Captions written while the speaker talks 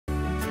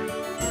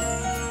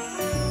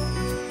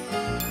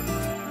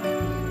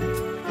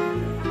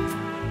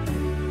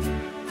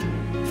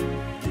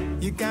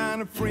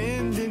got a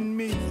friend in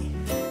me.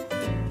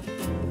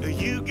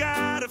 You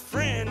got a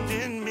friend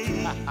in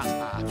me.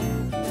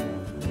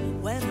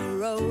 When the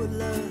road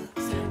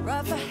looks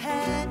rough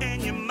ahead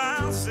and you're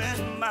miles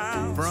and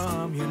miles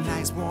from your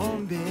nice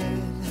warm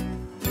bed,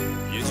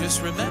 you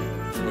just remember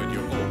when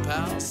your old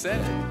pal said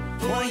it.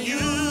 Boy,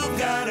 you've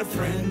got a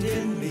friend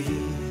in me.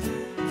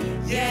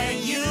 Yeah,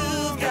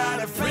 you've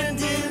got a friend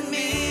in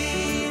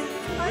me.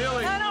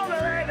 Really?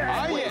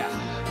 Oh,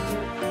 yeah.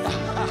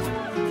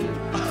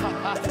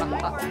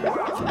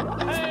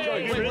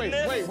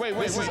 Hey, wait.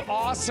 This is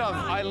awesome.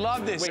 I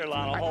love this. Wait,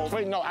 Lionel, hold.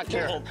 Wait, no, I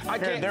can't. I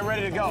can't. They're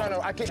ready to go.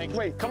 No, I can't.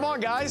 Wait. Come on,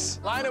 guys.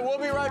 Lionel, we'll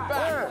be right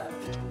back.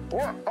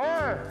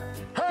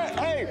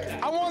 Hey,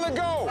 I want to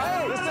go.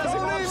 Hey, this doesn't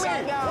go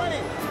upside down.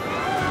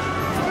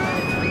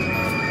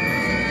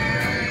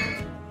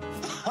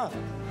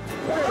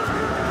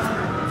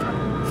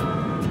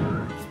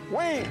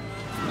 Wait.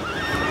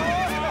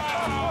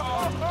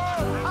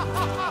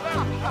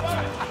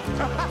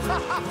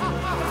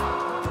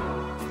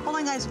 Hold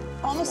on, guys.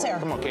 Almost there.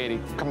 Come on, Katy.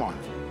 Come on.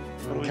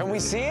 Can we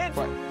see it?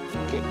 What?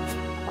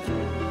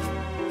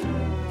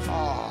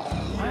 Oh.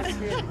 What?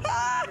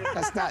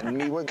 That's not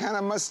me. What kind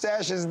of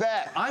mustache is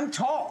that? I'm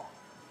tall.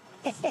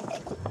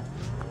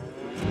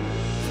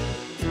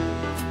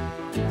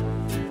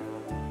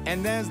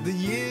 and as the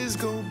years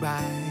go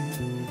by,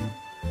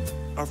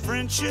 our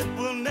friendship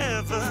will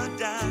never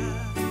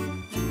die.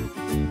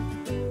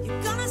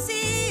 You're gonna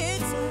see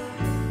it's a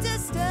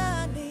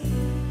destiny.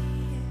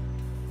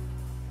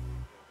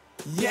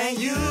 yeah,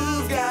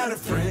 you've got a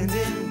friend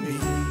in me.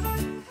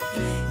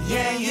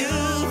 Yeah,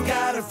 you've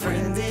got a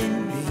friend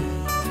in me.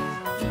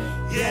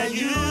 Yeah,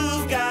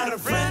 you've got a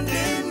friend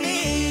in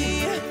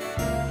me.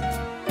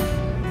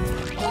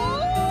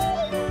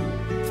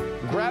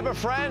 Grab a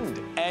friend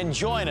and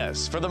join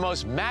us for the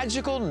most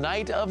magical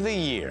night of the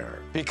year,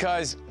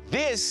 because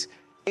this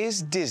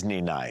is Disney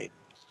night,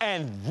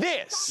 and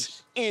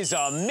this is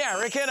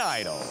American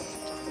Idol.